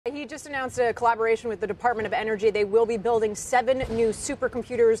He just announced a collaboration with the Department of Energy. They will be building 7 new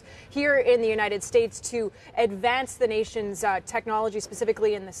supercomputers here in the United States to advance the nation's technology,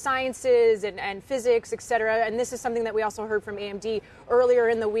 specifically in the sciences and physics, et cetera. And this is something that we also heard from AMD earlier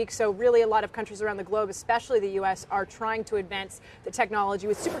in the week. So really a lot of countries around the globe, especially the U.S., are trying to advance the technology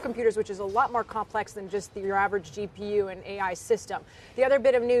with supercomputers, which is a lot more complex than just your average GPU and AI system. The other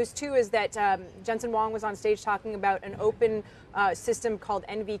bit of news, too, is that Jensen Huang was on stage talking about an open system called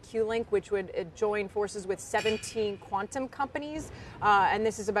NVQ-Link, which would join forces with 17 quantum companies. And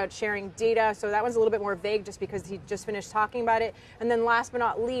this is about sharing data. So that one's a little bit more vague just because he just finished talking about it. And then last but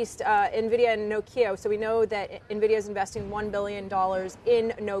not least, Nvidia and Nokia. So we know that Nvidia is investing $1 billion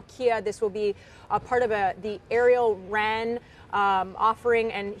in Nokia. This will be a part of the aerial RAN offering,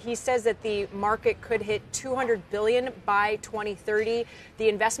 and he says that the market could hit $200 billion by 2030. The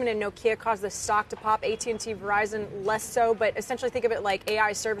investment in Nokia caused the stock to pop. AT&T, Verizon, less so, but essentially think of it like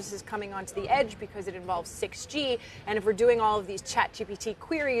AI services coming onto the edge because it involves 6G. And if we're doing all of these ChatGPT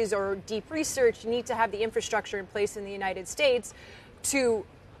queries or deep research, you need to have the infrastructure in place in the United States to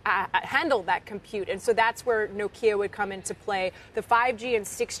handle that compute. And so that's where Nokia would come into play. The 5G and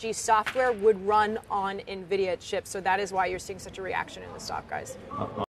 6G software would run on NVIDIA chips. So that is why you're seeing such a reaction in the stock, guys.